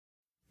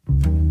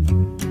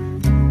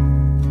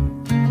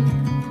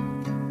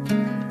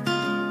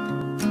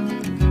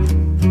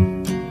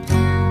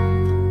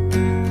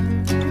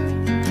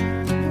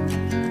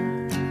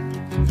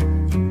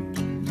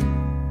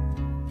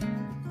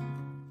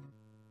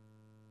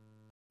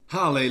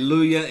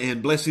Hallelujah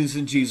and blessings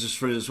in Jesus,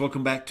 friends.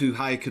 Welcome back to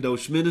High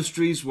Kadosh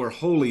Ministries, where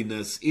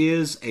holiness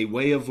is a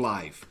way of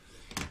life.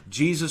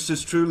 Jesus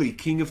is truly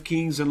King of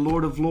Kings and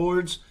Lord of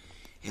Lords,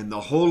 and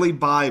the Holy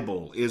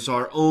Bible is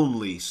our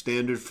only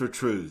standard for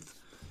truth.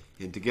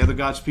 And together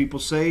God's people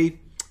say,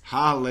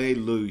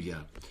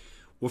 Hallelujah.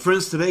 Well,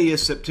 friends, today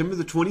is September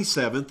the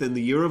 27th in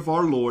the year of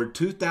our Lord,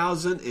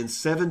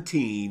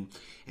 2017,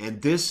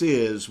 and this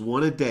is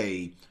one a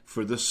day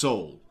for the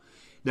soul.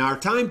 Now, our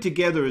time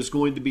together is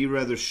going to be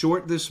rather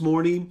short this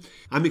morning.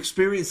 I'm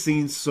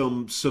experiencing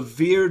some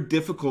severe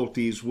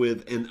difficulties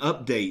with an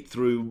update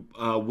through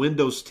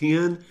Windows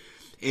 10,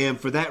 and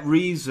for that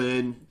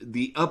reason,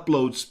 the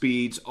upload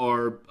speeds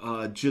are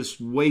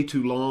just way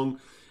too long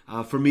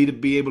for me to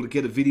be able to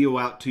get a video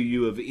out to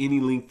you of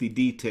any lengthy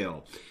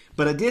detail.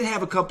 But I did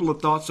have a couple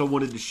of thoughts I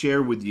wanted to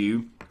share with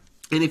you.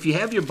 And if you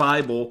have your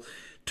Bible,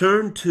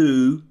 turn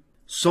to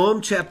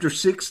Psalm chapter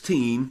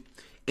 16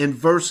 and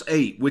verse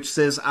 8, which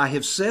says, I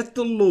have set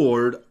the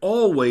Lord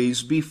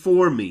always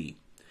before me,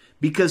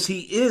 because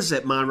he is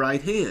at my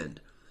right hand.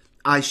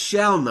 I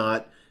shall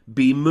not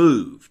be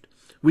moved.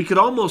 We could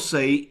almost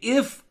say,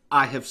 if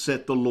I have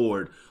set the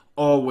Lord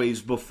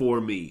always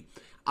before me,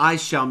 I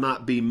shall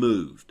not be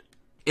moved.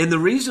 And the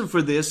reason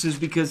for this is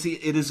because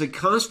it is a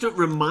constant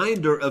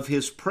reminder of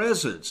his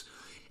presence.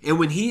 And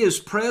when he is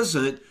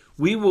present,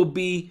 we will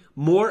be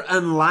more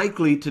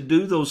unlikely to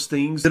do those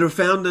things that are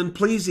found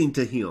unpleasing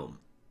to him.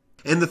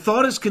 And the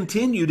thought is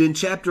continued in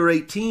chapter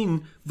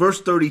 18, verse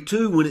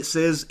 32, when it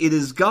says, It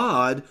is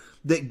God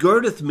that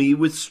girdeth me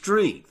with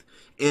strength,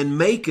 and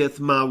maketh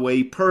my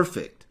way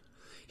perfect.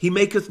 He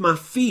maketh my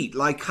feet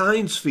like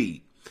hinds'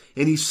 feet,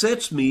 and he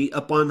sets me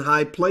upon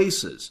high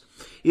places.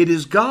 It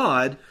is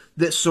God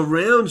that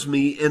surrounds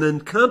me and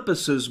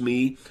encompasses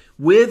me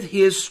with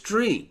his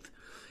strength.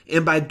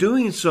 And by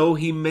doing so,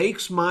 he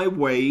makes my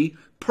way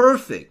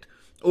perfect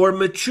or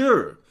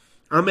mature.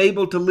 I'm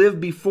able to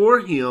live before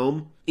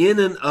him in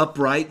an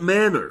upright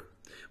manner.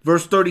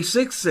 Verse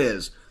 36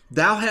 says,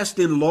 Thou hast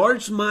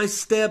enlarged my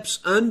steps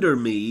under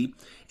me,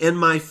 and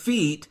my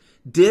feet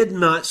did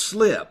not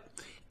slip.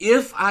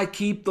 If I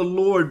keep the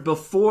Lord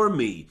before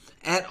me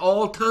at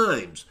all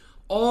times,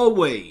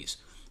 always,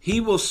 he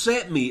will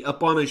set me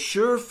upon a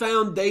sure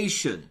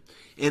foundation,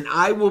 and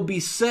I will be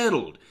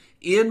settled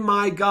in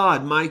my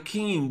God, my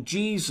King,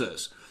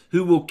 Jesus,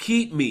 who will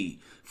keep me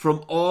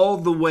from all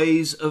the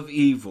ways of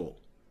evil.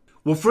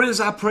 Well, friends,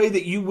 I pray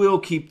that you will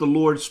keep the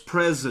Lord's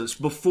presence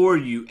before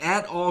you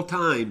at all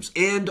times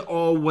and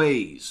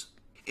always,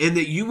 and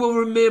that you will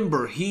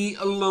remember he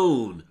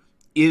alone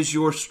is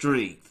your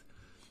strength.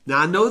 Now,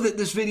 I know that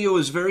this video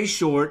is very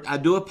short. I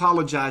do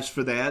apologize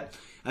for that.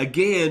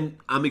 Again,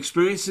 I'm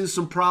experiencing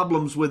some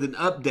problems with an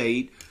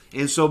update,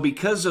 and so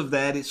because of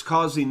that, it's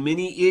causing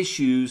many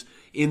issues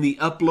in the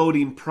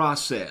uploading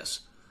process.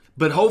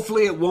 But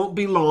hopefully it won't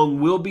be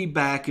long. We'll be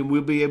back and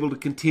we'll be able to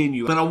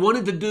continue. But I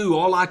wanted to do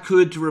all I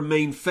could to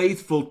remain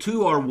faithful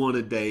to our one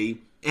a day.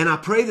 And I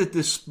pray that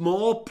this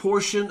small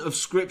portion of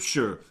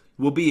Scripture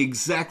will be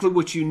exactly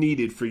what you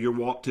needed for your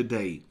walk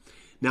today.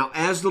 Now,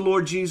 as the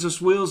Lord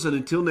Jesus wills, and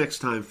until next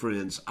time,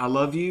 friends, I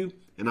love you,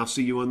 and I'll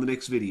see you on the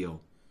next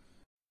video.